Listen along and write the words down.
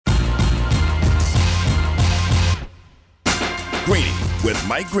Greeny with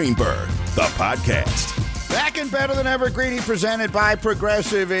Mike Greenberg, the podcast. Back and better than ever, Greeny, presented by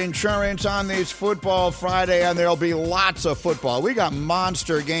Progressive Insurance on this Football Friday, and there'll be lots of football. We got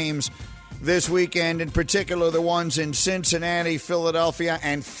monster games this weekend, in particular the ones in Cincinnati, Philadelphia,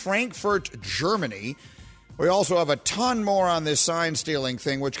 and Frankfurt, Germany. We also have a ton more on this sign-stealing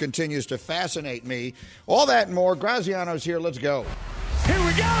thing, which continues to fascinate me. All that and more. Graziano's here. Let's go. Here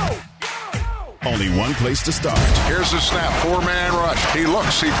we go! Only one place to start. Here's the snap, four-man rush. He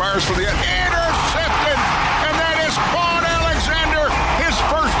looks, he fires for the end. Intercepted! And that is Quan Alexander. His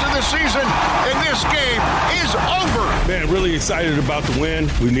first of the season, and this game is over. Man, really excited about the win.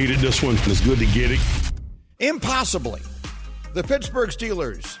 We needed this one. It's good to get it. Impossibly, the Pittsburgh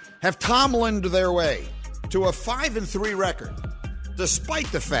Steelers have Tomlined their way to a 5-3 record,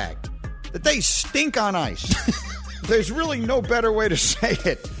 despite the fact that they stink on ice. There's really no better way to say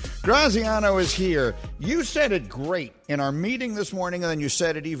it. Graziano is here. You said it great in our meeting this morning, and then you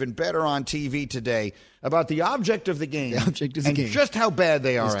said it even better on TV today about the object of the game. The object of the game. Just how bad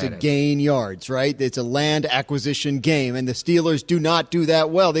they are at it. To gain yards, right? It's a land acquisition game, and the Steelers do not do that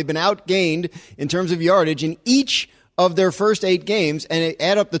well. They've been outgained in terms of yardage in each of their first 8 games, and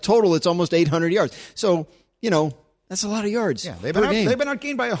add up the total, it's almost 800 yards. So, that's a lot of yards. Yeah, they've been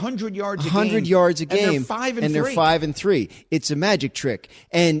outgained by 100 yards a game. 100 yards a game. And they're 5-3. And they're 5-3. It's a magic trick.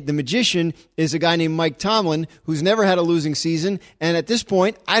 And the magician is a guy named Mike Tomlin, who's never had a losing season, and at this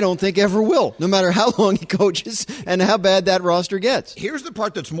point, I don't think ever will, no matter how long he coaches and how bad that roster gets. Here's the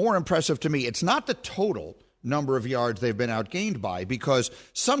part that's more impressive to me. It's not the total number of yards they've been outgained by, because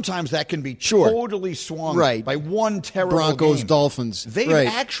sometimes that can be totally swung by one terrible Broncos, game. Dolphins. They've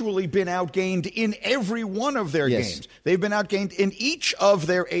actually been outgained in every one of their games. They've been outgained in each of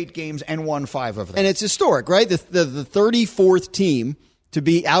their 8 games and won 5 of them. And it's historic, right? The 34th team to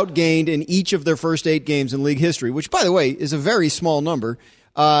be outgained in each of their first 8 games in league history, which, by the way, is a very small number.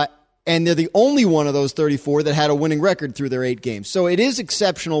 And they're the only one of those 34 that had a winning record through their 8 games. So it is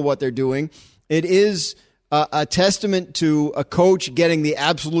exceptional what they're doing. It is a testament to a coach getting the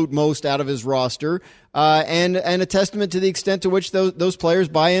absolute most out of his roster, and a testament to the extent to which those players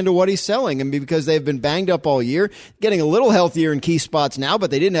buy into what he's selling. And because they've been banged up all year, getting a little healthier in key spots now,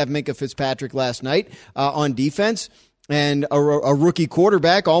 but they didn't have Minkah Fitzpatrick last night on defense. And a rookie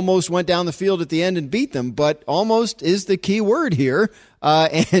quarterback almost went down the field at the end and beat them, but almost is the key word here.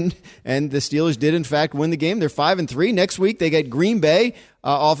 And the Steelers did, in fact, win the game. They're 5-3. Next week, they get Green Bay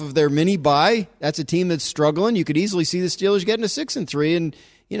off of their mini bye. That's a team that's struggling. You could easily see the Steelers getting to 6-3,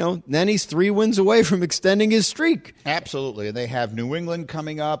 and then he's 3 wins away from extending his streak. Absolutely. And they have New England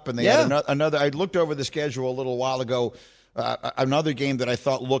coming up, and they had another. I looked over the schedule a little while ago. Another game that I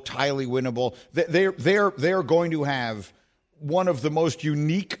thought looked highly winnable. They're going to have one of the most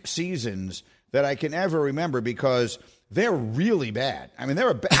unique seasons that I can ever remember, because they're really bad. I mean,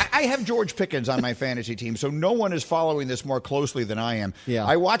 I have George Pickens on my fantasy team, so no one is following this more closely than I am. Yeah.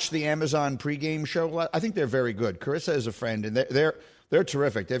 I watched the Amazon pregame show. I think they're very good. Carissa is a friend, and they're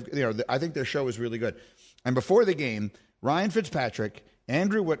terrific. I think their show is really good. And before the game, Ryan Fitzpatrick,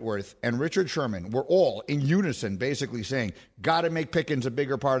 Andrew Whitworth, and Richard Sherman were all in unison basically saying, got to make Pickens a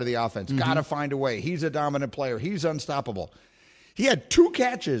bigger part of the offense. Got to find a way. He's a dominant player. He's unstoppable. He had 2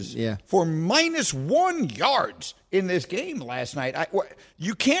 catches for -1 yards in this game last night.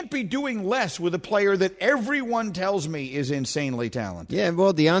 You can't be doing less with a player that everyone tells me is insanely talented. Yeah,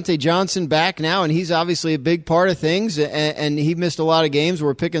 well, Deontay Johnson back now, and he's obviously a big part of things, and he missed a lot of games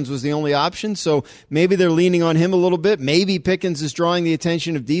where Pickens was the only option, so maybe they're leaning on him a little bit. Maybe Pickens is drawing the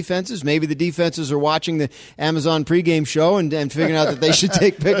attention of defenses. Maybe the defenses are watching the Amazon pregame show and figuring out that they should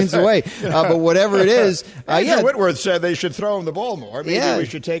take Pickens away. But whatever it is. Andrew Whitworth said they should throw him the ball more. Maybe we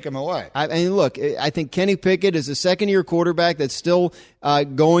should take him away. I mean, look, I think Kenny Pickett is a second-year quarterback that's still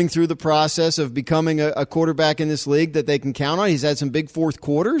going through the process of becoming a quarterback in this league that they can count on. He's had some big fourth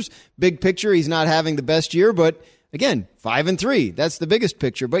quarters. Big picture, he's not having the best year, but again, 5-3. That's the biggest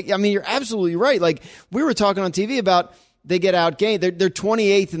picture. But, I mean, you're absolutely right. Like, we were talking on TV about they get outgained. They're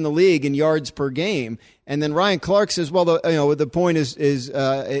 28th in the league in yards per game. And then Ryan Clark says, well, the point is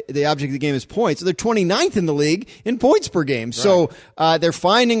the object of the game is points. So they're 29th in the league in points per game. Right. So they're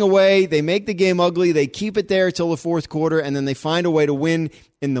finding a way. They make the game ugly. They keep it there till the fourth quarter, and then they find a way to win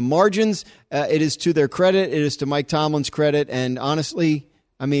in the margins. It is to their credit. It is to Mike Tomlin's credit. And honestly,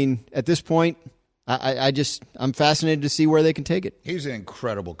 I mean, at this point, I'm fascinated to see where they can take it. He's an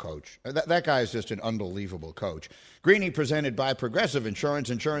incredible coach. That guy is just an unbelievable coach. Greeny presented by Progressive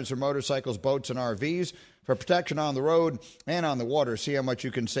Insurance. Insurance for motorcycles, boats, and RVs. For protection on the road and on the water. See how much you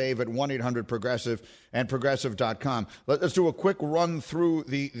can save at 1-800-PROGRESSIVE and Progressive.com. Let's do a quick run through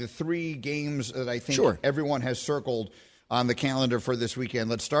the 3 games that I think everyone has circled on the calendar for this weekend.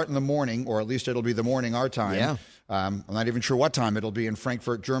 Let's start in the morning, or at least it'll be the morning our time. Yeah. I'm not even sure what time it'll be in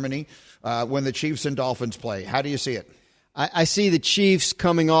Frankfurt, Germany, when the Chiefs and Dolphins play. How do you see it? I see the Chiefs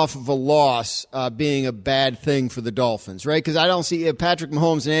coming off of a loss being a bad thing for the Dolphins, right? Because I don't see Patrick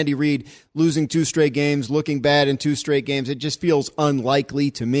Mahomes and Andy Reid losing 2 straight games, looking bad in 2 straight games. It just feels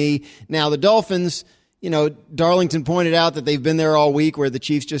unlikely to me. Now, the Dolphins, Darlington pointed out that they've been there all week where the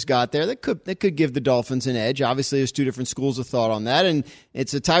Chiefs just got there. That could give the Dolphins an edge. Obviously, there's 2 different schools of thought on that, and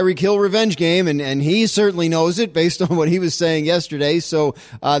it's a Tyreek Hill revenge game, and he certainly knows it based on what he was saying yesterday. So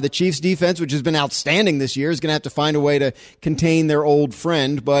the Chiefs' defense, which has been outstanding this year, is going to have to find a way to contain their old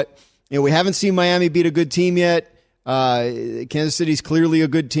friend. But we haven't seen Miami beat a good team yet. Kansas City's clearly a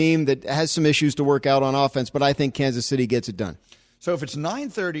good team that has some issues to work out on offense, but I think Kansas City gets it done. So if it's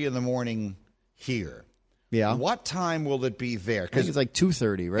 9:30 in the morning here, yeah, what time will it be there? I think it's like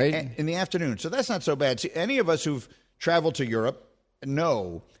 2:30, right? In the afternoon. So that's not so bad. See, any of us who've traveled to Europe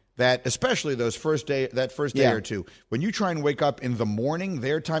know that, especially that first day or two, when you try and wake up in the morning,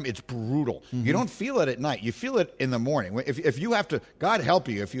 their time, it's brutal. Mm-hmm. You don't feel it at night. You feel it in the morning. If you have to, God help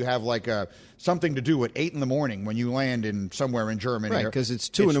you, if you have like something to do at 8 in the morning when you land in somewhere in Germany. Right, because it's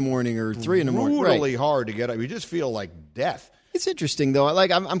 2 in the morning or 3 in the morning. Brutally hard to get up. You just feel like death. It's interesting, though. Like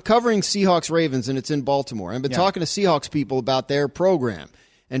I'm covering Seahawks-Ravens, and it's in Baltimore. I've been talking to Seahawks people about their program.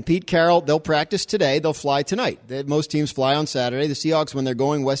 And Pete Carroll, they'll practice today. They'll fly tonight. Most teams fly on Saturday. The Seahawks, when they're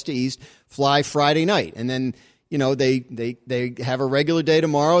going west to east, fly Friday night. And then, they have a regular day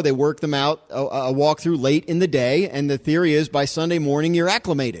tomorrow. They work them out, a walkthrough late in the day. And the theory is by Sunday morning, you're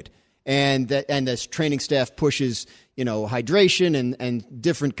acclimated. And this training staff pushes hydration and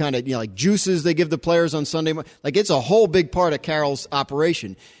different kind of, like juices they give the players on Sunday. Like, it's a whole big part of Carroll's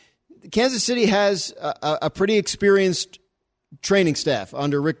operation. Kansas City has a pretty experienced training staff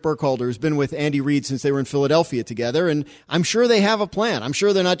under Rick Burkhalter, who's been with Andy Reid since they were in Philadelphia together. And I'm sure they have a plan. I'm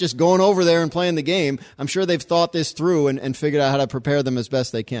sure they're not just going over there and playing the game. I'm sure they've thought this through and figured out how to prepare them as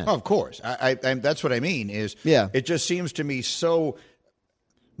best they can. Oh, of course. I that's what I mean is it just seems to me so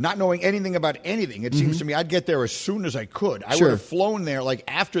not knowing anything about anything. It seems to me I'd get there as soon as I could. I would have flown there like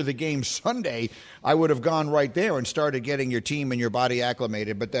after the game Sunday. I would have gone right there and started getting your team and your body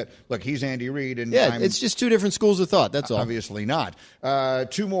acclimated. But look, he's Andy Reid. And it's just 2 different schools of thought. That's all. Obviously not.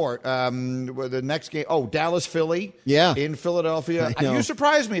 2 more. The next game. Oh, Dallas, Philly. Yeah. In Philadelphia. You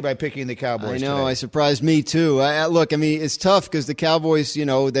surprised me by picking the Cowboys. I know. Today. I surprised me too. Look, I mean, it's tough because the Cowboys,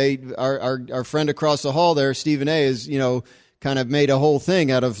 our friend across the hall there, Stephen A, is, kind of made a whole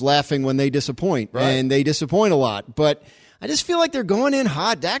thing out of laughing when they disappoint. Right. And they disappoint a lot. But I just feel like they're going in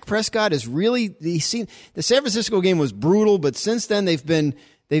hot. Dak Prescott is really the San Francisco game was brutal, but since then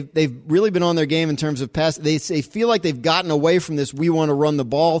they've really been on their game in terms of pass. They feel like they've gotten away from this we want to run the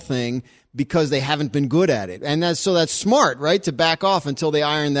ball thing because they haven't been good at it. And that's smart, right? To back off until they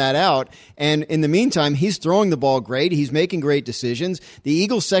iron that out. And in the meantime, he's throwing the ball great. He's making great decisions. The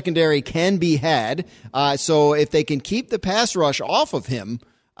Eagles secondary can be had. So if they can keep the pass rush off of him,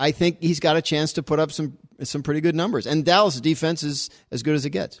 I think he's got a chance to put up some pretty good numbers. And Dallas' defense is as good as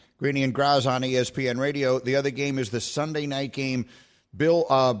it gets. Greeny and Graz on ESPN Radio. The other game is the Sunday night game, Bills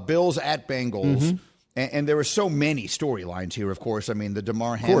at Bengals. Mm-hmm. And there are so many storylines here, of course. I mean, the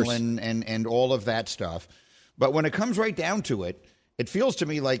Damar Hamlin and all of that stuff. But when it comes right down to it, it feels to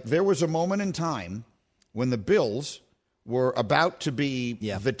me like there was a moment in time when the Bills were about to be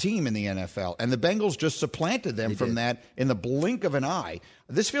the team in the NFL, and the Bengals just supplanted them that in the blink of an eye.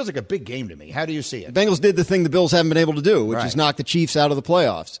 This feels like a big game to me. How do you see it? The Bengals did the thing the Bills haven't been able to do, which is knock the Chiefs out of the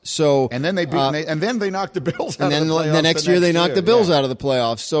playoffs. So and then they knocked the Bills out of the playoffs. And then the next year they knocked the Bills out of the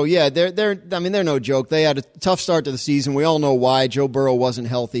playoffs. So they're no joke. They had a tough start to the season. We all know why. Joe Burrow wasn't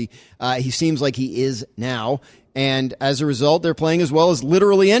healthy. He seems like he is now. And as a result, they're playing as well as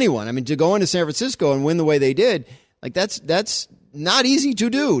literally anyone. I mean, to go into San Francisco and win the way they did, like that's not easy to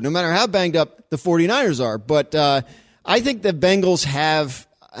do, no matter how banged up the 49ers are. But I think the Bengals have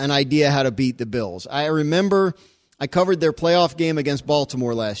an idea how to beat the Bills. I remember I covered their playoff game against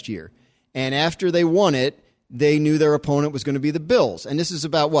Baltimore last year. And after they won it, they knew their opponent was going to be the Bills. And this is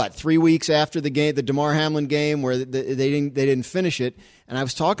about, 3 weeks after the game, the Damar Hamlin game, where they didn't finish it. And I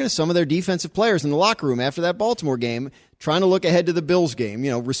was talking to some of their defensive players in the locker room after that Baltimore game, trying to look ahead to the Bills game,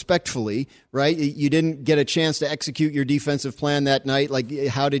 respectfully, right? You didn't get a chance to execute your defensive plan that night. Like,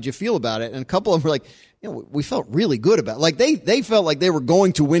 how did you feel about it? And a couple of them were like, we felt really good about it. Like, they felt like they were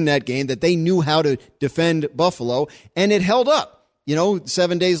going to win that game, that they knew how to defend Buffalo, and it held up,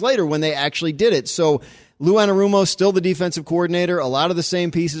 7 days later when they actually did it. So, Lou Anarumo, still the defensive coordinator. A lot of the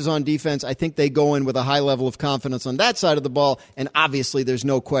same pieces on defense. I think they go in with a high level of confidence on that side of the ball. And obviously, there's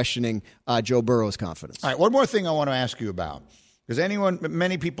no questioning Joe Burrow's confidence. All right, one more thing I want to ask you about, because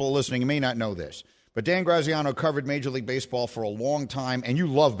many people listening may not know this, but Dan Graziano covered Major League Baseball for a long time, and you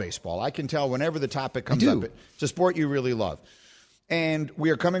love baseball. I can tell whenever the topic comes up, it's a sport you really love. And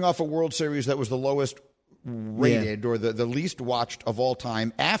we are coming off a World Series that was the lowest rated or the least watched of all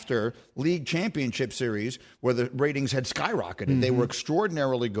time after League Championship Series, where the ratings had skyrocketed. Mm-hmm. They were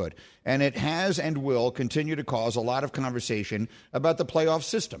extraordinarily good. And it has and will continue to cause a lot of conversation about the playoff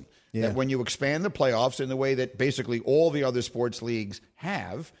system. Yeah. That when you expand the playoffs in the way that basically all the other sports leagues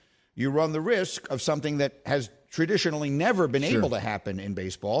have, you run the risk of something that has traditionally never been able to happen in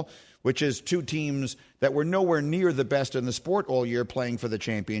baseball, which is two teams that were nowhere near the best in the sport all year playing for the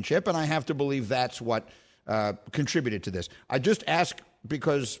championship. And I have to believe that's what contributed to this. I just ask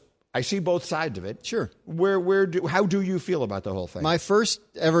because I see both sides of it. Sure. How do you feel about the whole thing? My first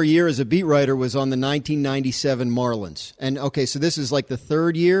ever year as a beat writer was on the 1997 Marlins. And okay, so this is like the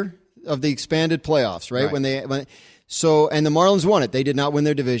third year of the expanded playoffs, right? And the Marlins won it. They did not win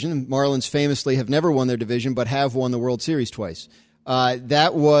their division. Marlins famously have never won their division, but have won the World Series twice.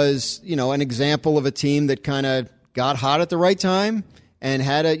 That was, an example of a team that kind of got hot at the right time and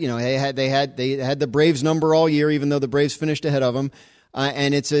had they had the Braves number all year, even though the Braves finished ahead of them.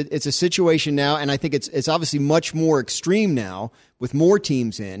 And it's a situation now, and I think it's obviously much more extreme now with more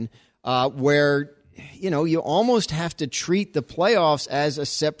teams in, where you almost have to treat the playoffs as a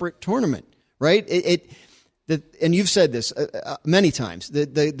separate tournament, right? And you've said this many times.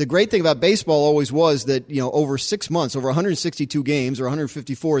 The great thing about baseball always was that, over 6 months, over 162 games or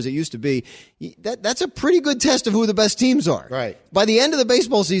 154 as it used to be, that's a pretty good test of who the best teams are. Right. By the end of the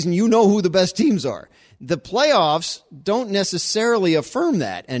baseball season, you know who the best teams are. The playoffs don't necessarily affirm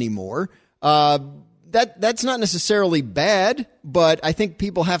that anymore. That's not necessarily bad, but I think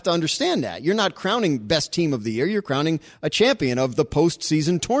people have to understand that. You're not crowning best team of the year. You're crowning a champion of the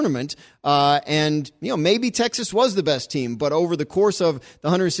postseason tournament. And maybe Texas was the best team, but over the course of the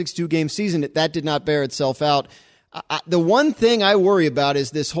 162-game season, that did not bear itself out. The one thing I worry about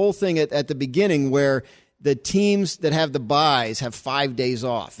is this whole thing at the beginning where the teams that have the byes have 5 days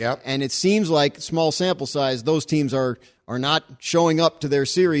off. Yep. And it seems like, small sample size, those teams are not showing up to their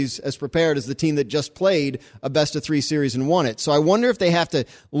series as prepared as the team that just played a best-of-3 series and won it. So I wonder if they have to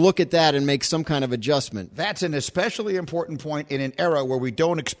look at that and make some kind of adjustment. That's an especially important point in an era where we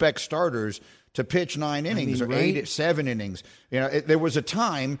don't expect starters to pitch 9 innings or 7 innings. There was a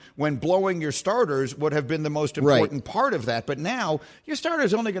time when blowing your starters would have been the most important part of that. But now your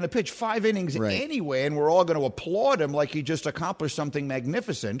starter's only going to pitch 5 innings anyway, and we're all going to applaud him like he just accomplished something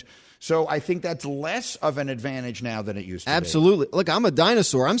magnificent. So I think that's less of an advantage now than it used to be. Absolutely. Look, I'm a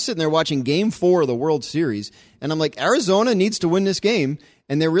dinosaur. I'm sitting there watching Game 4 of the World Series, and I'm like, Arizona needs to win this game.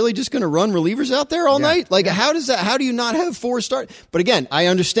 And they're really just going to run relievers out there all night? How do you not have 4 start? But again, I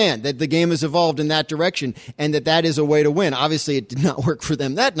understand that the game has evolved in that direction and that is a way to win. Obviously, it did not work for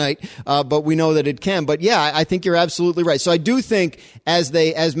them that night, but we know that it can. But yeah, I think you're absolutely right. So I do think as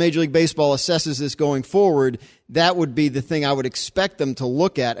Major League Baseball assesses this going forward, that would be the thing I would expect them to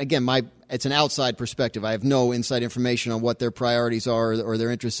look at. Again, it's an outside perspective. I have no inside information on what their priorities are or their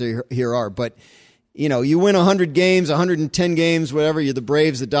interests here are, but you win 100 games, 110 games, whatever. You're the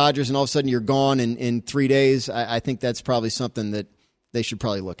Braves, the Dodgers, and all of a sudden you're gone in 3 days. I think that's probably something that they should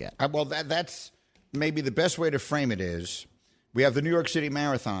probably look at. Well, that's maybe the best way to frame it is we have the New York City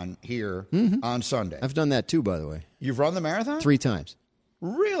Marathon here on Sunday. I've done that too, by the way. You've run the marathon? 3 times.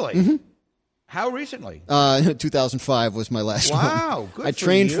 Really? Mm-hmm. How recently? 2005 was my last one. Wow, good I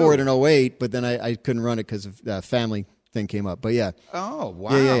trained for it in 2008, but then I couldn't run it because of family thing came up. But yeah. Oh,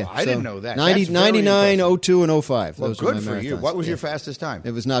 wow. Yeah. I didn't know that. 99, 02, and 05. Well, those were good my for you. marathons. What was your fastest time?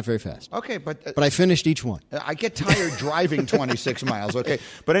 It was not very fast. Okay, but I finished each one. I get tired driving 26 miles. Okay.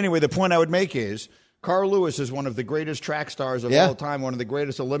 But anyway, the point I would make is Carl Lewis is one of the greatest track stars of all time, one of the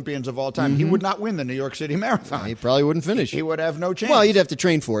greatest Olympians of all time. Mm-hmm. He would not win the New York City Marathon. He probably wouldn't finish. He would have no chance. Well, you'd have to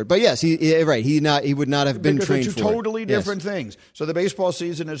train for it. But yes, he would not have been trained for it. Because they're totally different things. So the baseball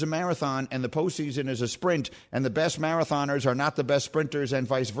season is a marathon and the postseason is a sprint, and the best marathoners are not the best sprinters and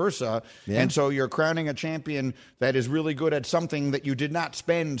vice versa. Yeah. And so you're crowning a champion that is really good at something that you did not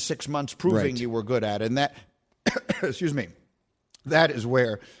spend 6 months proving you were good at. And that, excuse me, that is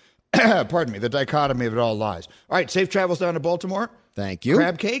where... pardon me, the dichotomy of it all lies. All right, safe travels down to Baltimore. Thank you.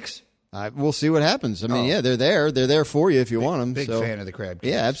 Crab cakes? We'll see what happens. I mean, they're there. They're there for you if you want them. Big fan of the crab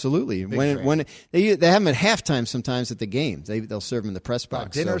cakes. Yeah, absolutely. When they have them at halftime sometimes at the game. They'll serve them in the press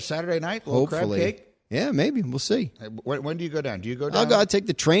box. Dinner Saturday night, little crab cake? Yeah, maybe. We'll see. When do you go down? Do you go down? I'll take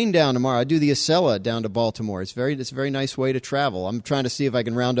the train down tomorrow. I do the Acela down to Baltimore. It's a very nice way to travel. I'm trying to see if I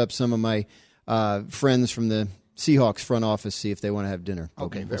can round up some of my friends from the Seahawks front office, see if they want to have dinner.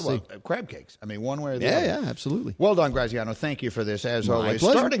 Okay, we'll well, see. Crab cakes. I mean, one way or the other. Yeah, absolutely. Well done, Graziano. Thank you for this, as always.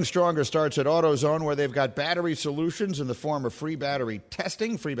 Pleasure. Starting Stronger starts at AutoZone, where they've got battery solutions in the form of free battery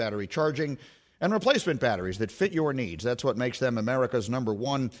testing, free battery charging, and replacement batteries that fit your needs. That's what makes them America's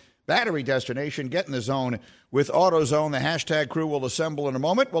 #1 battery destination. Get in the zone with AutoZone. The hashtag crew will assemble in a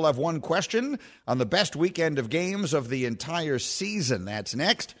moment. We'll have one question on the best weekend of games of the entire season. That's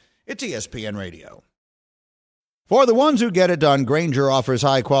next. It's ESPN Radio. For the ones who get it done, Grainger offers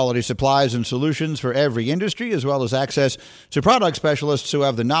high-quality supplies and solutions for every industry, as well as access to product specialists who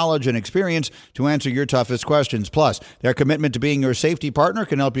have the knowledge and experience to answer your toughest questions. Plus, their commitment to being your safety partner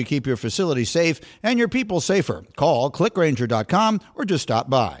can help you keep your facility safe and your people safer. Call clickgrainger.com or just stop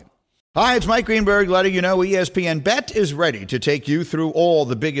by. Hi, it's Mike Greenberg letting you know ESPN Bet is ready to take you through all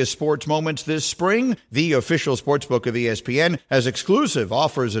the biggest sports moments this spring. The official sportsbook of ESPN has exclusive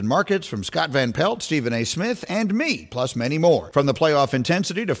offers and markets from Scott Van Pelt, Stephen A. Smith, and me, plus many more. From the playoff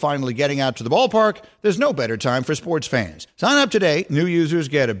intensity to finally getting out to the ballpark, there's no better time for sports fans. Sign up today. New users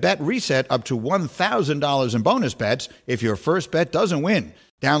get a bet reset up to $1,000 in bonus bets if your first bet doesn't win.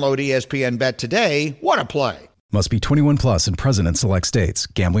 Download ESPN Bet today. What a play. Must be 21 plus and present in select states.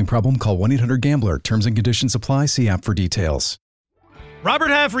 Gambling problem? Call 1-800-GAMBLER. Terms and conditions apply. See app for details. Robert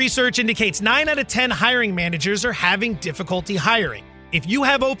Half research indicates 9 out of 10 hiring managers are having difficulty hiring. If you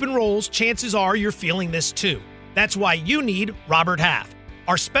have open roles, chances are you're feeling this too. That's why you need Robert Half.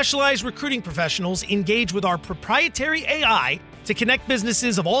 Our specialized recruiting professionals engage with our proprietary AI to connect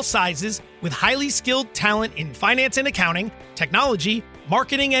businesses of all sizes with highly skilled talent in finance and accounting, technology,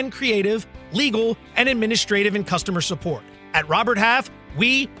 marketing and creative, legal, and administrative and customer support. At Robert Half,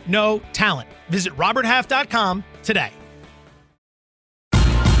 we know talent. Visit roberthalf.com today.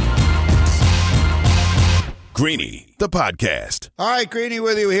 Greeny, the podcast. All right, Greeny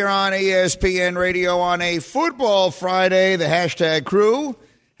with you here on ESPN Radio on a Football Friday. The hashtag crew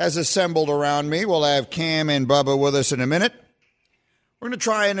has assembled around me. We'll have Cam and Bubba with us in a minute. We're going to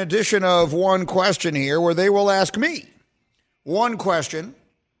try an edition of One Question here where they will ask me one question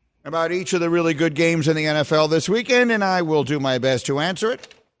about each of the really good games in the NFL this weekend, and I will do my best to answer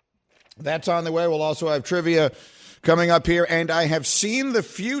it. That's on the way. We'll also have trivia coming up here, and I have seen the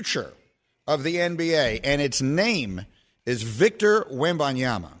future of the NBA, and its name is Victor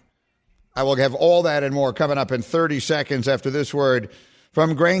Wembanyama. I will have all that and more coming up in 30 seconds after this word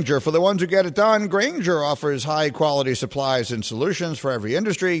from Grainger. For the ones who get it done, Grainger offers high-quality supplies and solutions for every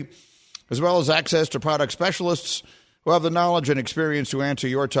industry, as well as access to product specialists who have the knowledge and experience to answer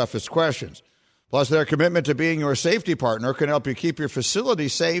your toughest questions. Plus, their commitment to being your safety partner can help you keep your facility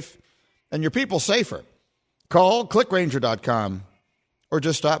safe and your people safer. Call clickgrainger.com or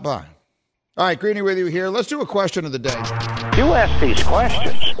just stop by. All right, Greeny with you here. Let's do a question of the day. You ask these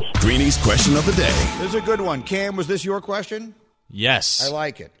questions. Greeny's question of the day. This is a good one. Cam, was this your question? Yes. I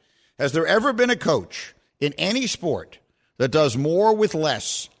like it. Has there ever been a coach in any sport that does more with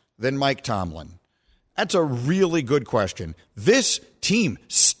less than Mike Tomlin? That's a really good question. This team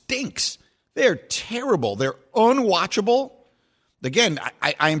stinks. They're terrible. They're unwatchable. Again,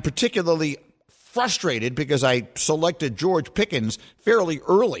 I am particularly frustrated because I selected George Pickens fairly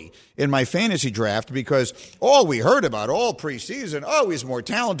early in my fantasy draft because all we heard about all preseason, he's more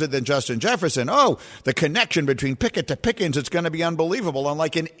talented than Justin Jefferson. The connection between Pickett to Pickens, it's going to be unbelievable. And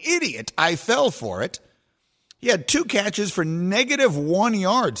like an idiot, I fell for it. He had 2 catches for -1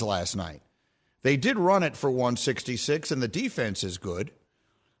 yards last night. They did run it for 166, and the defense is good.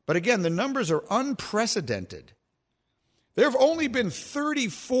 But again, the numbers are unprecedented. There have only been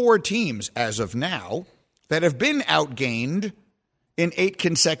 34 teams as of now that have been outgained in 8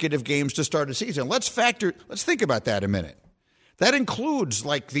 consecutive games to start a season. Let's think about that a minute. That includes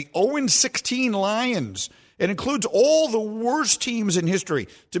like the 0-16 Lions. It includes all the worst teams in history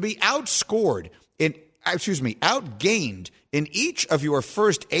to be outgained in each of your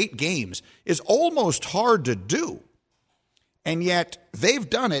first 8 games is almost hard to do. And yet they've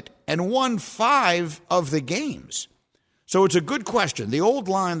done it and won 5 of the games. So it's a good question. The old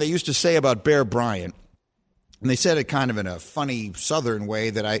line they used to say about Bear Bryant, and they said it kind of in a funny Southern way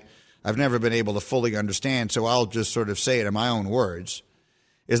that I've never been able to fully understand, so I'll just sort of say it in my own words,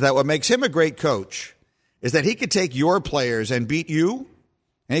 is that what makes him a great coach is that he could take your players and beat you,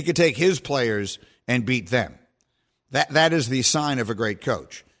 and he could take his players and beat them. That is the sign of a great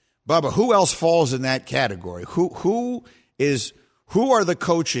coach. Bubba, who else falls in that category? Who are the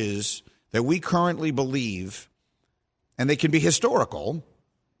coaches that we currently believe, and they can be historical,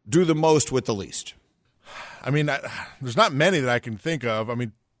 do the most with the least? I mean, there's not many that I can think of. I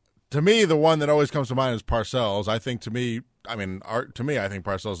mean, to me, the one that always comes to mind is Parcells. I think I think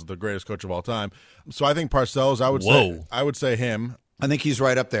Parcells is the greatest coach of all time. So I think Parcells, I would say him. I think he's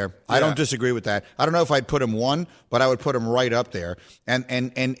right up there. Yeah. I don't disagree with that. I don't know if I'd put him 1, but I would put him right up there. And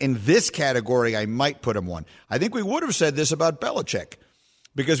in this category, I might put him 1. I think we would have said this about Belichick,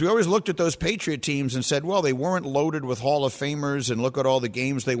 because we always looked at those Patriot teams and said, well, they weren't loaded with Hall of Famers, and look at all the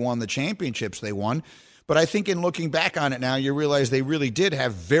games they won, the championships they won. But I think in looking back on it now, you realize they really did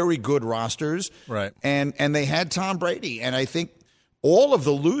have very good rosters. Right. And they had Tom Brady. And I think all of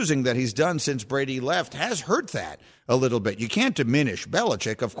the losing that he's done since Brady left has hurt that a little bit. You can't diminish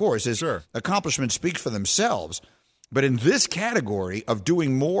Belichick, of course. His accomplishments speak for themselves. But in this category of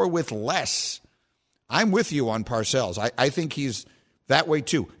doing more with less, I'm with you on Parcells. I think he's that way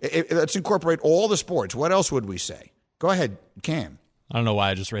too. Let's incorporate all the sports. What else would we say? Go ahead, Cam. I don't know why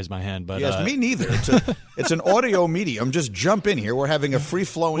I just raised my hand, but yes, me neither. It's an audio medium. Just jump in here. We're having a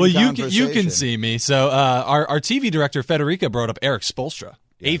free-flowing conversation. You can see me. So our TV director Federica brought up Eric Spoelstra.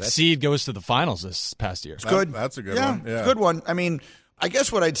 Yeah, 8th seed goes to the finals this past year. It's good. That's a good one. Yeah, it's a good one. I mean, I guess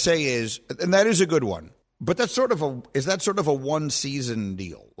what I'd say is, and that is a good one, but that's sort of a one-season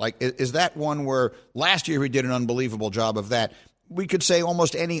deal? Like, is that one where last year he did an unbelievable job of that? We could say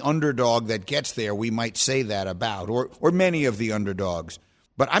almost any underdog that gets there, we might say that about, or many of the underdogs.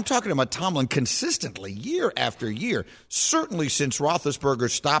 But I'm talking about Tomlin consistently, year after year. Certainly since Roethlisberger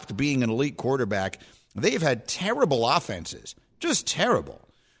stopped being an elite quarterback, they've had terrible offenses, just terrible.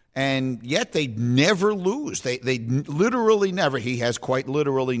 And yet they never lose. They literally never. He has quite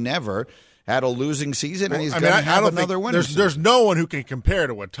literally never had a losing season, and he's going to have another winner. There's no one who can compare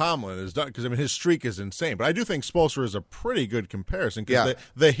to what Tomlin has done, because, I mean, his streak is insane. But I do think Spoelstra is a pretty good comparison, because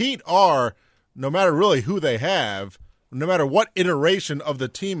the Heat are, no matter really who they have, no matter what iteration of the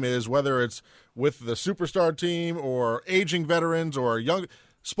team is, whether it's with the superstar team or aging veterans or young –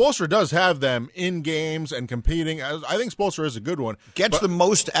 Spoelstra does have them in games and competing. I think Spoelstra is a good one. Gets the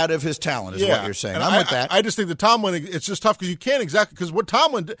most out of his talent is what you're saying. I'm with that. I just think that Tomlin, it's just tough because you can't exactly – because what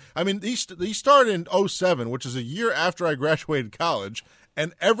Tomlin did, I mean, he started in 2007, which is a year after I graduated college,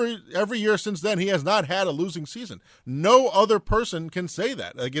 and every year since then he has not had a losing season. No other person can say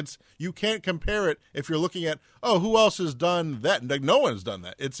that. Like, you can't compare it if you're looking at, who else has done that? Like, no one's done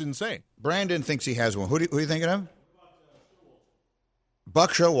that. It's insane. Brandon thinks he has one. Who are you thinking of?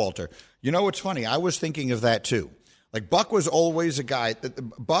 Buck Showalter. You know what's funny? I was thinking of that too. Like, Buck was always a guy.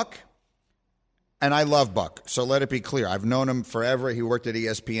 Buck, and I love Buck, so let it be clear. I've known him forever. He worked at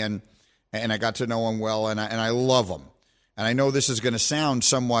ESPN, and I got to know him well, and I love him. And I know this is going to sound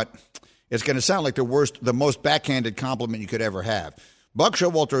it's going to sound like the most backhanded compliment you could ever have. Buck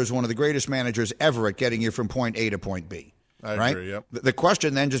Showalter is one of the greatest managers ever at getting you from point A to point B. I agree, yep. The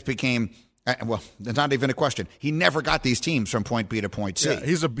question then just became, well, it's not even a question. He never got these teams from point B to point C. Yeah,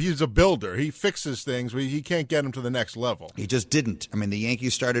 he's a builder. He fixes things. He can't get them to the next level. He just didn't. I mean, the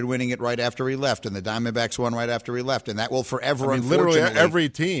Yankees started winning it right after he left, and the Diamondbacks won right after he left, and that will forever, unfortunately. Literally every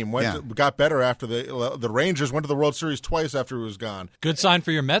team got better after the Rangers went to the World Series twice after he was gone. Good sign for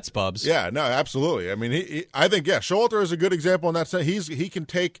your Mets, Bubs. Yeah, no, absolutely. I mean, I think, Showalter is a good example in that sense. He can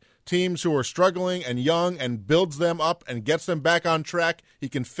take teams who are struggling and young and builds them up and gets them back on track. He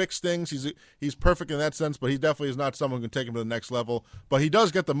can fix things. He's perfect in that sense, but he definitely is not someone who can take him to the next level. But he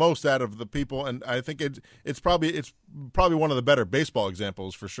does get the most out of the people, and I think it's probably one of the better baseball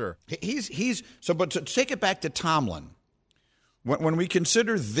examples for sure. But to take it back to Tomlin, when we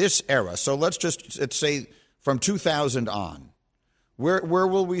consider this era, so let's say from 2000 on, where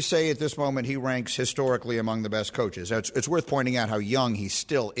will we say at this moment he ranks historically among the best coaches? It's worth pointing out how young he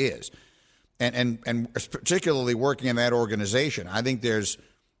still is, and particularly working in that organization. I think there's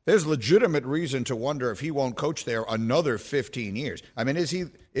legitimate reason to wonder if he won't coach there another 15 years. I mean, is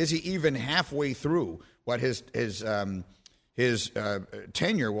he even halfway through what his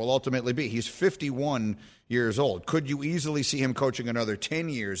tenure will ultimately be? He's 51 years old. Could you easily see him coaching another 10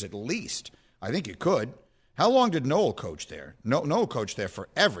 years at least? I think you could. How long did Noel coach there? Noel coached there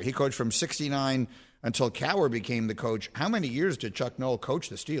forever. He coached from 1969 until Cowher became the coach. How many years did Chuck Noll coach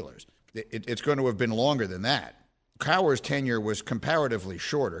the Steelers? It's going to have been longer than that. Cowher's tenure was comparatively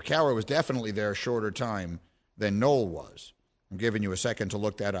shorter. Cowher was definitely there a shorter time than Noel was. I'm giving you a second to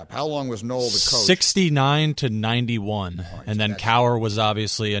look that up. How long was Noel the coach? 69 to 91. Right, and then Cowher was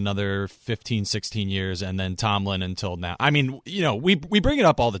obviously another 15, 16 years, and then Tomlin until now. I mean, we bring it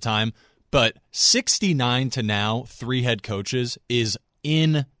up all the time, but 69 to now, 3 head coaches is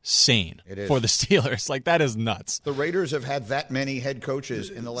insane for the Steelers. Like, that is nuts. The Raiders have had that many head coaches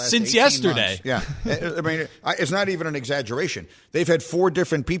in the last since 18 yesterday. Months. Yeah. I mean, it's not even an exaggeration. They've had 4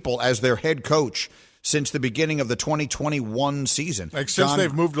 different people as their head coach since the beginning of the 2021 season. Like since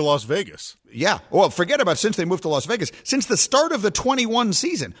they've moved to Las Vegas. Yeah. Well, forget about since they moved to Las Vegas. Since the start of the 21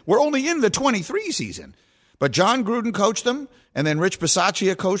 season. We're only in the 23 season. But John Gruden coached them, and then Rich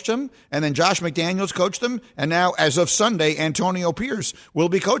Bisaccia coached them, and then Josh McDaniels coached them, and now, as of Sunday, Antonio Pierce will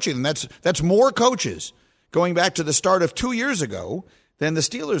be coaching them. That's more coaches going back to the start of 2 years ago than the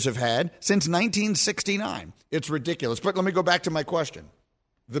Steelers have had since 1969. It's ridiculous. But let me go back to my question.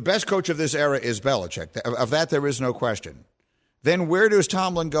 The best coach of this era is Belichick. Of that, there is no question. Then where does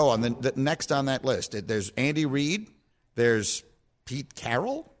Tomlin go on the next on that list? There's Andy Reid. There's Pete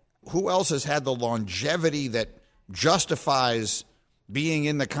Carroll. Who else has had the longevity that justifies being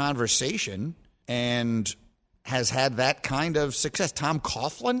in the conversation and has had that kind of success? Tom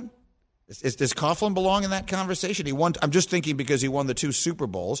Coughlin? Does Coughlin belong in that conversation? I'm just thinking because he won the 2 Super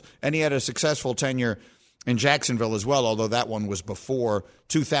Bowls, and he had a successful tenure in Jacksonville as well, although that one was before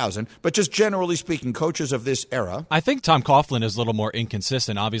 2000. But just generally speaking, coaches of this era. I think Tom Coughlin is a little more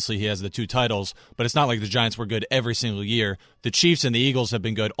inconsistent. Obviously, he has the 2 titles, but it's not like the Giants were good every single year. The Chiefs and the Eagles have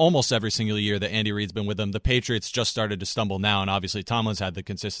been good almost every single year that Andy Reid's been with them. The Patriots just started to stumble now, and obviously Tomlin's had the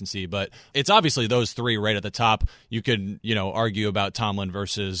consistency. But it's obviously those 3 right at the top. You could, argue about Tomlin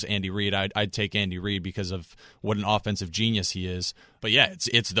versus Andy Reid. I'd take Andy Reid because of what an offensive genius he is. But yeah,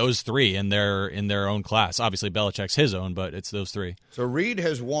 it's those 3 in their own class. Obviously, Belichick's his own, but it's those 3. So Reid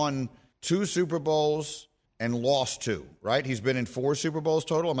has won 2 Super Bowls and lost 2, right? He's been in 4 Super Bowls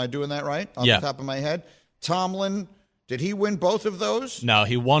total. Am I doing that right? On the top of my head. Tomlin, did he win both of those? No,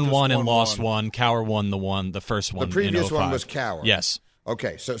 he won just one and lost one. Cowher won the first one. The previous in 05. one was Cowher. Yes.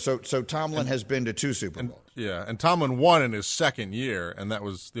 Okay, so Tomlin has been to 2 Super Bowls. And Tomlin won in his second year, and that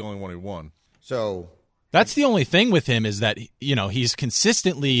was the only one he won. So that's the only thing with him is that, he's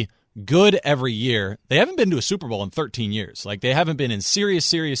consistently good every year. They haven't been to a Super Bowl in 13 years. Like, they haven't been in serious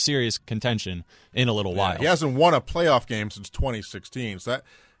contention in a little while. He hasn't won a playoff game since 2016. So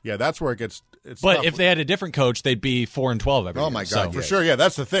that's where it gets But tough. If they had a different coach, they'd be 4-12 every year. Oh my God, So. For sure, yeah,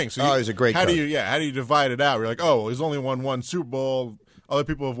 that's the thing. So he's a great coach. How do you divide it out? You're like, well, he's only won 1 Super Bowl. Other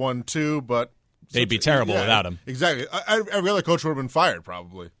people have won 2, but they'd be terrible without him. Exactly. Every other coach would have been fired,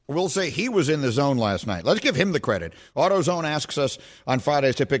 probably. We'll say he was in the zone last night. Let's give him the credit. AutoZone asks us on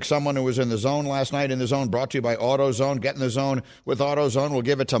Fridays to pick someone who was in the zone last night. In the zone, brought to you by AutoZone. Get in the zone with AutoZone. We'll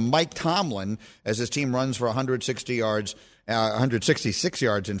give it to Mike Tomlin as his team runs for 160 yards. 166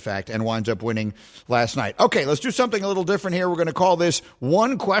 yards, in fact, and winds up winning last night. Okay, let's do something a little different here. We're going to call this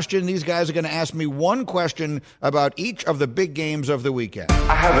One Question. These guys are going to ask me one question about each of the big games of the weekend.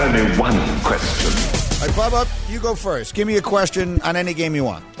 I have only one question. All right, Bubba, you go first. Give me a question on any game you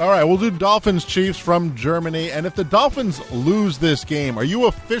want. All right, we'll do Dolphins-Chiefs from Germany. And if the Dolphins lose this game, are you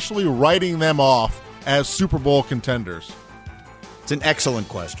officially writing them off as Super Bowl contenders? It's an excellent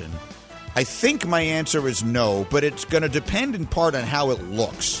question. I think my answer is no, but it's going to depend in part on how it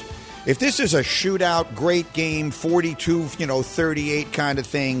looks. If this is a shootout, great game, 42-38 kind of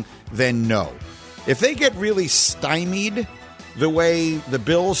thing, then no. If they get really stymied the way the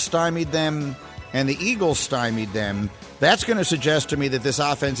Bills stymied them and the Eagles stymied them, that's going to suggest to me that this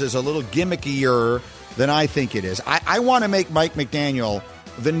offense is a little gimmickier than I think it is. I want to make Mike McDaniel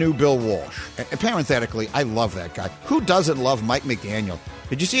the new Bill Walsh. And parenthetically, I love that guy. Who doesn't love Mike McDaniel?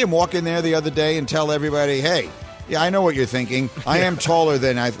 Did you see him walk in there the other day and tell everybody, hey, yeah, I know what you're thinking. I am taller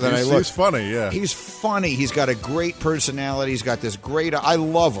than I look. He's funny, yeah. He's funny. He's got a great personality. He's got this great – I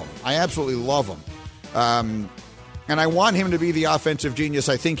love him. I absolutely love him. And I want him to be the offensive genius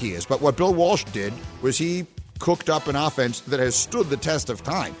I think he is. But what Bill Walsh did was he cooked up an offense that has stood the test of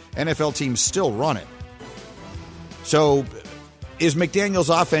time. NFL teams still run it. So is McDaniel's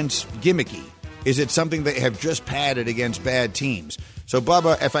offense gimmicky? Is it something they have just padded against bad teams? So,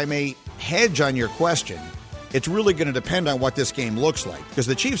 Bubba, if I may hedge on your question, it's really going to depend on what this game looks like because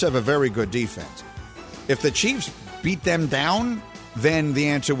the Chiefs have a very good defense. If the Chiefs beat them down, then the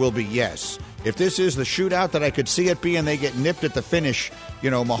answer will be yes. If this is the shootout that I could see it be and they get nipped at the finish,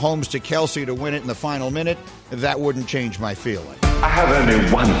 Mahomes to Kelsey to win it in the final minute, that wouldn't change my feeling. I have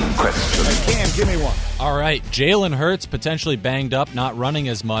only one question. Cam, give me one. All right, Jalen Hurts potentially banged up, not running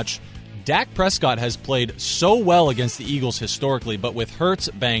as much. Dak Prescott has played so well against the Eagles historically, but with Hurts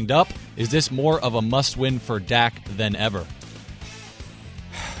banged up, is this more of a must-win for Dak than ever?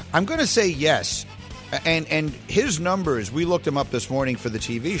 I'm going to say yes. And his numbers, we looked him up this morning for the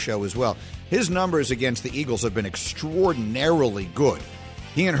TV show as well. His numbers against the Eagles have been extraordinarily good.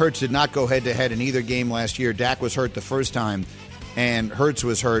 He and Hurts did not go head-to-head in either game last year. Dak was hurt the first time, and Hurts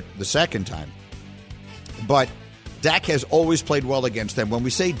was hurt the second time. But Dak has always played well against them. When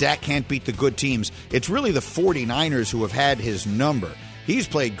we say Dak can't beat the good teams, it's really the 49ers who have had his number. He's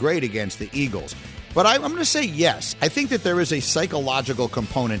played great against the Eagles. But I'm going to say yes. I think that there is a psychological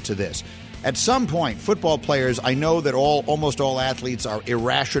component to this. At some point, football players, I know that almost all athletes are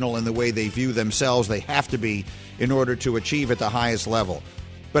irrational in the way they view themselves. They have to be in order to achieve at the highest level.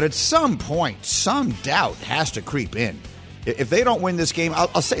 But at some point, some doubt has to creep in. If they don't win this game,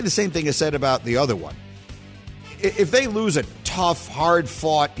 I'll say the same thing I said about the other one. If they lose a tough,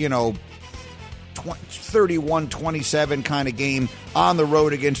 hard-fought, 31-27 kind of game on the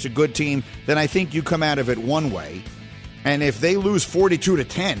road against a good team, then I think you come out of it one way. And if they lose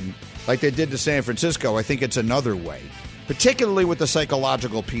 42-10, like they did to San Francisco, I think it's another way, particularly with the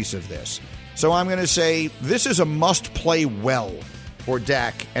psychological piece of this. So I'm going to say this is a must-play well for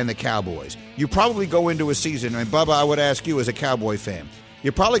Dak and the Cowboys. You probably go into a season, and Bubba, I would ask you as a Cowboy fan,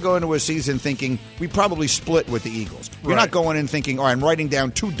 you probably go into a season thinking we probably split with the Eagles. You're not going in thinking, all right, I'm writing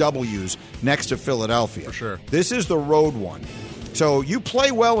down 2 W's next to Philadelphia. For sure. This is the road one. So you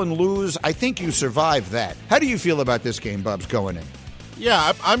play well and lose. I think you survive that. How do you feel about this game, Bubs, going in?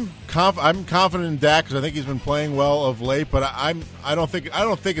 Yeah, I'm confident in Dak because I think he's been playing well of late. But I don't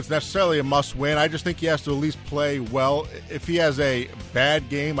think it's necessarily a must win. I just think he has to at least play well. If he has a bad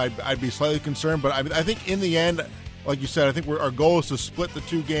game, I'd be slightly concerned. But I think in the end, like you said, I think our goal is to split the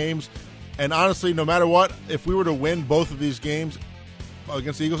 2 games. And honestly, no matter what, if we were to win both of these games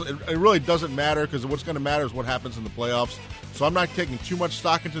against the Eagles, it really doesn't matter because what's going to matter is what happens in the playoffs. So I'm not taking too much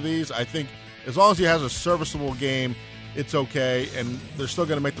stock into these. I think as long as he has a serviceable game, it's okay, and they're still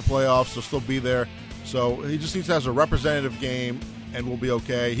going to make the playoffs. They'll still be there. So he just needs to have a representative game, and we'll be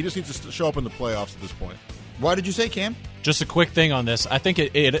okay. He just needs to show up in the playoffs at this point. Why did you say, Cam? Just a quick thing on this. I think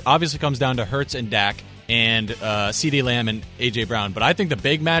it obviously comes down to Hurts and Dak and CeeDee Lamb and A.J. Brown. But I think the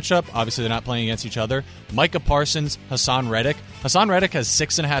big matchup, obviously they're not playing against each other, Micah Parsons, Hassan Reddick. Hassan Reddick has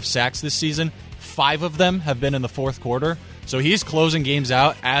 6.5 sacks this season. 5 of them have been in the fourth quarter. So he's closing games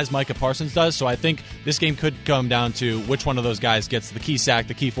out as Micah Parsons does. So I think this game could come down to which one of those guys gets the key sack,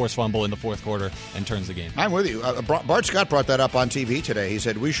 the key forced fumble in the fourth quarter and turns the game. I'm with you. Bart Scott brought that up on TV today. He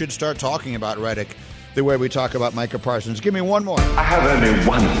said we should start talking about Reddick the way we talk about Micah Parsons. Give me one more. I have only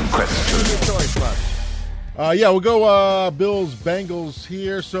one question. Good choice, Bob. We'll go Bills, Bengals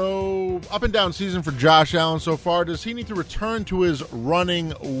here. So up and down season for Josh Allen so far. Does he need to return to his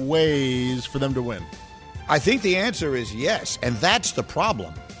running ways for them to win? I think the answer is yes, and that's the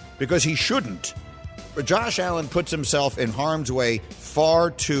problem, because he shouldn't. But Josh Allen puts himself in harm's way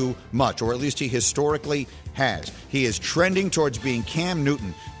far too much, or at least he historically has. He is trending towards being Cam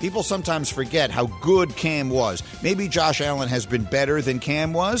Newton. People sometimes forget how good Cam was. Maybe Josh Allen has been better than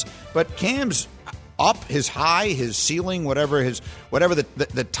Cam was, but Cam's up, his high, his ceiling, whatever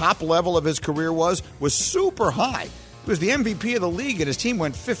the top level of his career was super high. He was the MVP of the league, and his team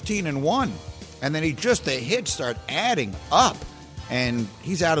went 15-1. And then the hits start adding up, and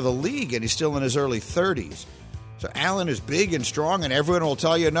he's out of the league, and he's still in his early 30s. So Allen is big and strong, and everyone will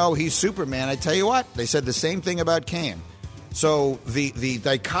tell you, no, he's Superman. I tell you what, they said the same thing about Cam. So the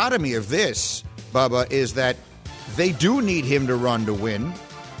dichotomy of this, Bubba, is that they do need him to run to win,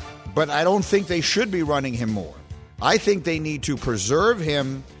 but I don't think they should be running him more. I think they need to preserve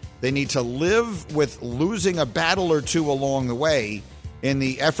him. They need to live with losing a battle or two along the way in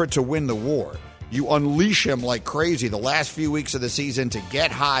the effort to win the war. You unleash him like crazy the last few weeks of the season to get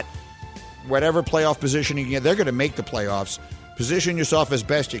hot. Whatever playoff position you can get, they're going to make the playoffs. Position yourself as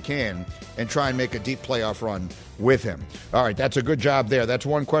best you can and try and make a deep playoff run with him. All right, that's a good job there. That's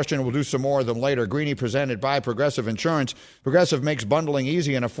one question. We'll do some more of them later. Greeny presented by Progressive Insurance. Progressive makes bundling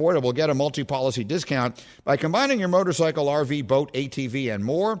easy and affordable. Get a multi-policy discount by combining your motorcycle, RV, boat, ATV, and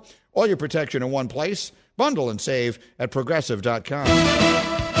more. All your protection in one place. Bundle and save at Progressive.com.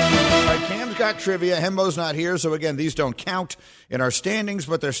 All right, Cam's got trivia. Hembo's not here, so again, these don't count in our standings,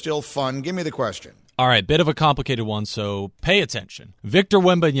 but they're still fun. Give me the question. All right, bit of a complicated one, so pay attention. Victor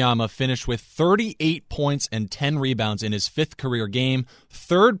Wembanyama finished with 38 points and 10 rebounds in his 5th career game,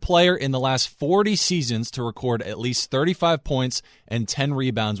 3rd player in the last 40 seasons to record at least 35 points and 10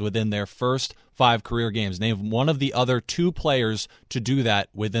 rebounds within their first 5 career games. Name one of the other 2 players to do that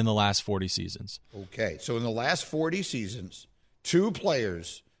within the last 40 seasons. Okay, so in the last 40 seasons, 2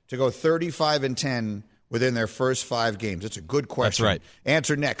 players to go 35 and 10 within their first 5 games. It's a good question. That's right.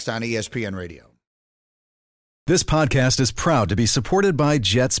 Answer next on ESPN Radio. This podcast is proud to be supported by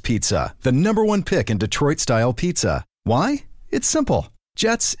Jets Pizza, the #1 pick in Detroit-style pizza. Why? It's simple.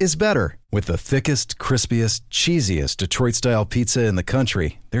 Jets is better. With the thickest, crispiest, cheesiest Detroit-style pizza in the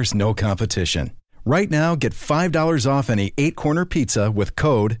country, there's no competition. Right now, get $5 off any 8-corner pizza with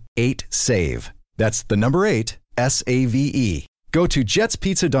code 8SAVE. That's the number 8, SAVE. Go to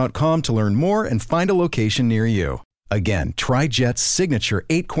jetspizza.com to learn more and find a location near you. Again, try Jet's signature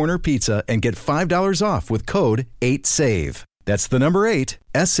 8-corner pizza and get $5 off with code 8SAVE. That's the number 8,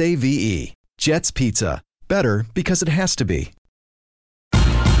 SAVE. Jet's Pizza. Better because it has to be.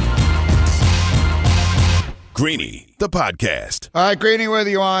 Greeny, the podcast. All right, Greeny with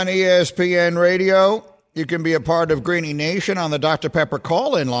you on ESPN Radio. You can be a part of Greeny Nation on the Dr. Pepper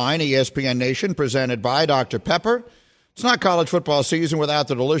call-in line, ESPN Nation, presented by Dr. Pepper. It's not college football season without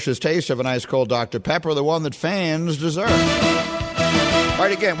the delicious taste of an ice cold Dr. Pepper, the one that fans deserve. All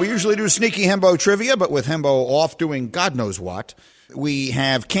right, again, we usually do sneaky Hembo trivia, but with Hembo off doing God knows what, we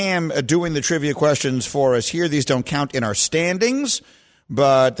have Cam doing the trivia questions for us here. These don't count in our standings,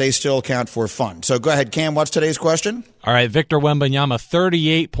 but they still count for fun. So go ahead, Cam. What's today's question? All right, Victor Wembanyama,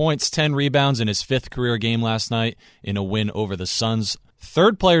 38 points, 10 rebounds in his 5th career game last night in a win over the Suns.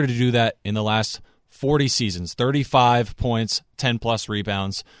 3rd player to do that in the last 40 seasons, 35 points, 10-plus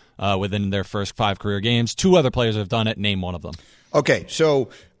rebounds within their first 5 career games. 2 other players have done it. Name one of them. Okay, so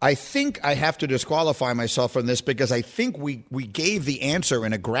I think I have to disqualify myself from this because I think we gave the answer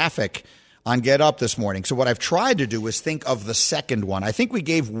in a graphic on Get Up this morning. So what I've tried to do is think of the second one. I think we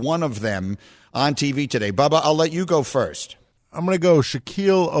gave one of them on TV today. Bubba, I'll let you go first. I'm going to go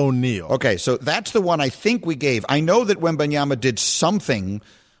Shaquille O'Neal. Okay, so that's the one I think we gave. I know that Wembanyama did something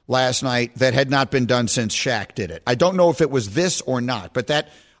last night that had not been done since Shaq did it. I don't know if it was this or not, but that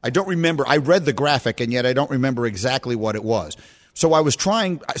I don't remember. I read the graphic, and yet I don't remember exactly what it was. So I was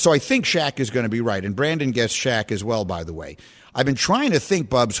trying. So I think Shaq is going to be right, and Brandon guessed Shaq as well, by the way. I've been trying to think,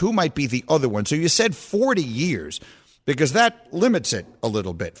 Bubs, who might be the other one. So you said 40 years, because that limits it a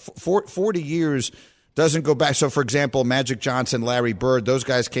little bit. 40 years doesn't go back. So, for example, Magic Johnson, Larry Bird, those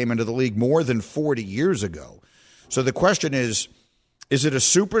guys came into the league more than 40 years ago. So the question is it a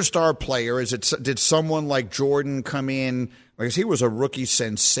superstar player? Did someone like Jordan come in? Because he was a rookie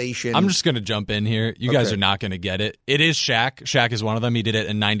sensation. I'm just going to jump in here. You guys are not going to get it. It is Shaq. Shaq is one of them. He did it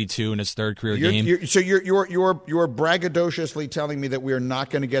in '92 in his 3rd career game. So you're braggadociously telling me that we are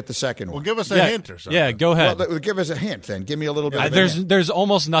not going to get the second one. Well, give us a hint or something. Yeah, go ahead. Well, give us a hint then. Give me a little bit of a hint. There's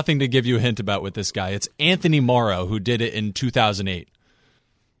almost nothing to give you a hint about with this guy. It's Anthony Morrow, who did it in 2008.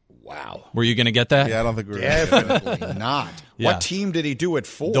 Wow. Were you going to get that? Yeah, I don't think we're definitely not. Yeah. What team did he do it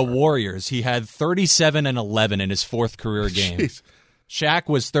for? The Warriors. He had 37 and 11 in his 4th career game. Jeez. Shaq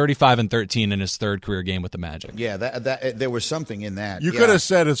was 35 and 13 in his 3rd career game with the Magic. Yeah, that there was something in that. You could have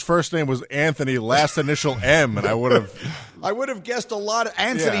said his first name was Anthony, last initial M, and I would have guessed a lot of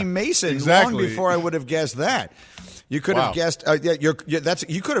Anthony Mason exactly. long before I would have guessed that. You could have guessed.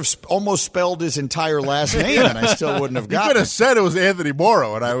 You could have almost spelled his entire last name, and I still wouldn't have gotten it. You could have said it was Anthony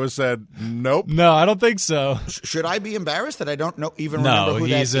Morrow, and I would have said nope. No, I don't think so. Should I be embarrassed that I don't remember who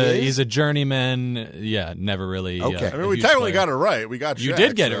that is? He's a journeyman. Yeah, never really. Okay. I mean, we technically got it right. We got Shaq, you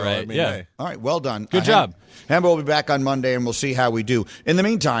did get it right. Yeah. All right. Well done. Good job. Hembo will be back on Monday, and we'll see how we do. In the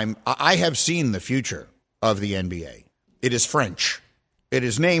meantime, I have seen the future of the NBA. It is French. It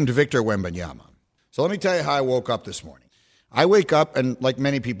is named Victor Wembanyama. So let me tell you how I woke up this morning. I wake up, and like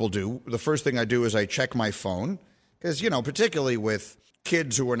many people do, the first thing I do is I check my phone because, particularly with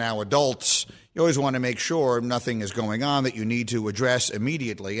kids who are now adults, you always want to make sure nothing is going on that you need to address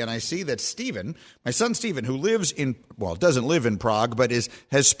immediately. And I see that Steven, my son Steven, who doesn't live in Prague, but is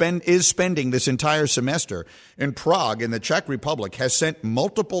spending this entire semester in Prague in the Czech Republic, has sent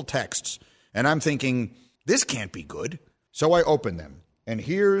multiple texts. And I'm thinking, this can't be good. So I open them, and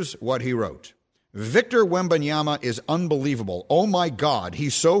here's what he wrote. Victor Wembanyama is unbelievable. Oh, my God.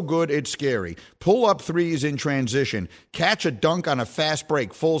 He's so good, it's scary. Pull up threes in transition. Catch a dunk on a fast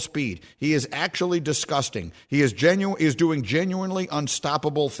break, full speed. He is actually disgusting. He is doing genuinely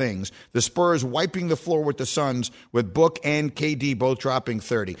unstoppable things. The Spurs wiping the floor with the Suns, with Book and KD both dropping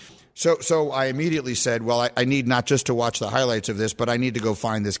 30. So I immediately said, well, I need not just to watch the highlights of this, but I need to go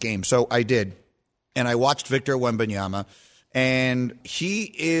find this game. So I did, and I watched Victor Wembanyama. And he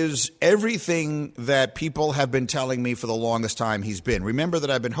is everything that people have been telling me for the longest time he's been. Remember that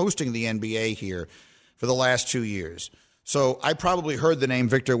I've been hosting the NBA here for the last 2 years. So I probably heard the name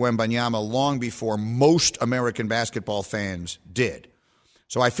Victor Wembanyama long before most American basketball fans did.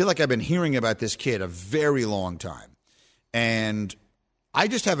 So I feel like I've been hearing about this kid a very long time. And I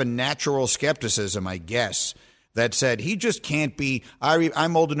just have a natural skepticism, I guess, that said he just can't be.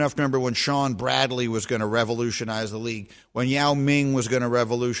 I'm old enough to remember when Sean Bradley was going to revolutionize the league, when Yao Ming was going to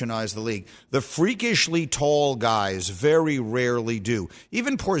revolutionize the league. The freakishly tall guys very rarely do.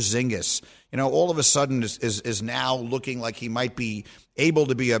 Even Porzingis, all of a sudden is now looking like he might be able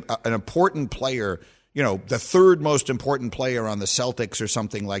to be an important player, the 3rd most important player on the Celtics or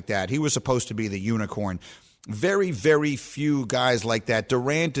something like that. He was supposed to be the unicorn. Very, very few guys like that.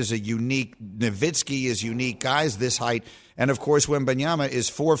 Durant is a unique. Nowitzki is unique. Guys this height. And, of course, Wembanyama is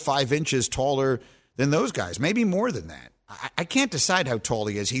 4 or 5 inches taller than those guys, maybe more than that. I can't decide how tall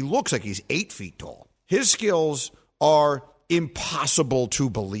he is. He looks like he's 8 feet tall. His skills are impossible to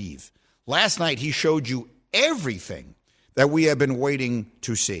believe. Last night, he showed you everything that we have been waiting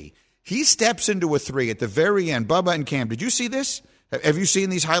to see. He steps into a three at the very end. Bubba and Cam, did you see this? Have you seen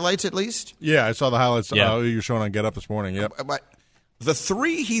these highlights at least? Yeah, I saw the highlights you were showing on Get Up this morning. Yep. But the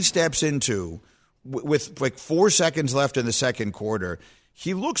three he steps into with like 4 seconds left in the second quarter,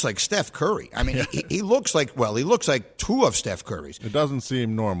 he looks like Steph Curry. I mean, he looks like two of Steph Curry's. It doesn't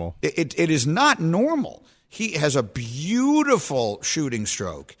seem normal. It is not normal. He has a beautiful shooting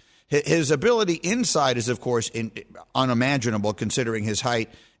stroke. His ability inside is, of course, unimaginable considering his height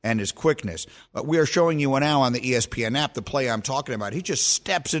and his quickness. But we are showing you now on the ESPN app the play I'm talking about. He just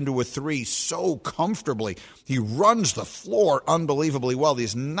steps into a three so comfortably. He runs the floor unbelievably well.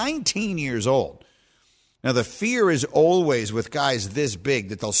 He's 19 years old. Now, the fear is always with guys this big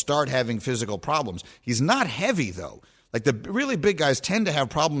that they'll start having physical problems. He's not heavy, though. Like the really big guys tend to have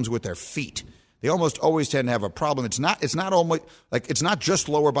problems with their feet. They almost always tend to have a problem. It's not just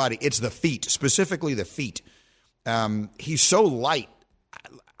lower body. It's the feet, specifically the feet. He's so light.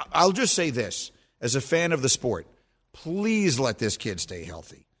 I'll just say this. As a fan of the sport, please let this kid stay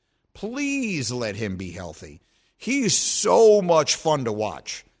healthy. Please let him be healthy. He's so much fun to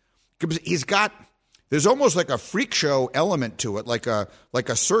watch. There's almost like a freak show element to it, like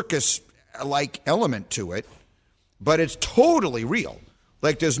a circus-like element to it, but it's totally real.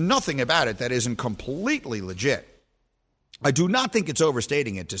 Like there's nothing about it that isn't completely legit. I do not think it's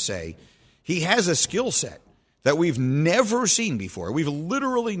overstating it to say he has a skill set that we've never seen before. We've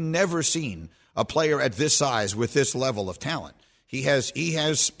literally never seen a player at this size with this level of talent. He has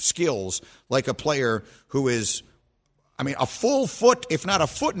skills like a player who is, a full foot, if not a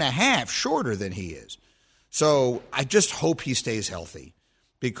foot and a half shorter than he is. So I just hope he stays healthy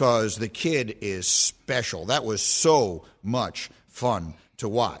because the kid is special. That was so much fun to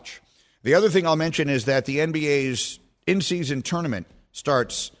watch. The other thing I'll mention is that the NBA's in-season tournament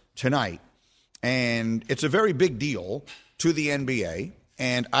starts tonight. And it's a very big deal to the NBA,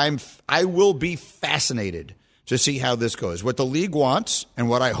 and I will be fascinated to see how this goes. What the league wants and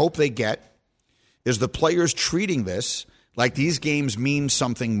what I hope they get is the players treating this like these games mean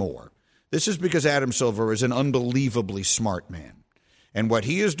something more. This is because Adam Silver is an unbelievably smart man. And what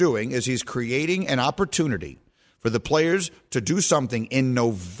he is doing is he's creating an opportunity for the players to do something in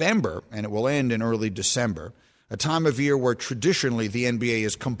November, and it will end in early December, a time of year where traditionally the NBA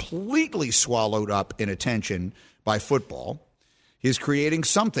is completely swallowed up in attention by football. He's creating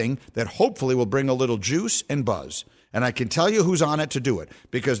something that hopefully will bring a little juice and buzz. And I can tell you who's on it to do it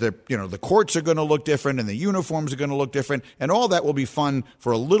because the courts are going to look different and the uniforms are going to look different, and all that will be fun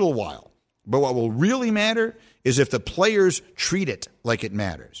for a little while. But what will really matter is if the players treat it like it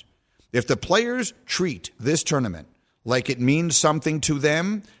matters. If the players treat this tournament like it means something to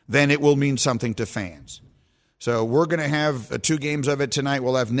them, then it will mean something to fans. So we're going to have 2 games of it tonight.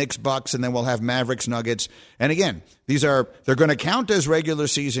 We'll have Knicks Bucks, and then we'll have Mavericks Nuggets. And again, they're going to count as regular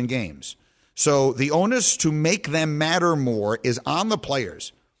season games. So the onus to make them matter more is on the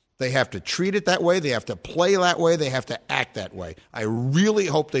players. They have to treat it that way. They have to play that way. They have to act that way. I really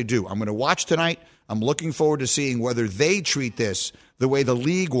hope they do. I'm going to watch tonight. I'm looking forward to seeing whether they treat this the way the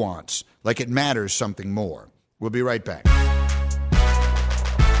league wants, like it matters something more. We'll be right back.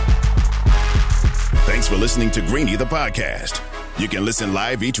 Thanks for listening to Greeny, the podcast. You can listen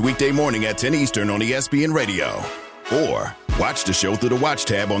live each weekday morning at 10 Eastern on ESPN Radio. Or watch the show through the Watch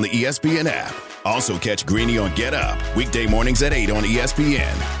tab on the ESPN app. Also catch Greeny on Get Up, weekday mornings at 8 on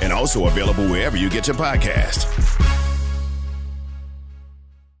ESPN. And also available wherever you get your podcast.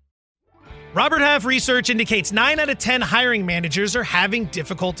 Robert Half research indicates 9 out of 10 hiring managers are having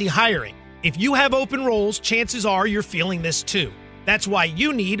difficulty hiring. If you have open roles, chances are you're feeling this too. That's why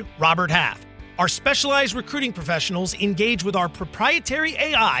you need Robert Half. Our specialized recruiting professionals engage with our proprietary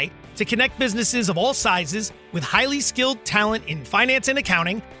AI to connect businesses of all sizes with highly skilled talent in finance and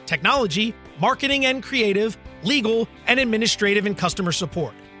accounting, technology, marketing and creative, legal, and administrative and customer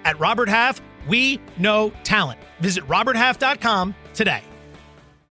support. At Robert Half, we know talent. Visit roberthalf.com today.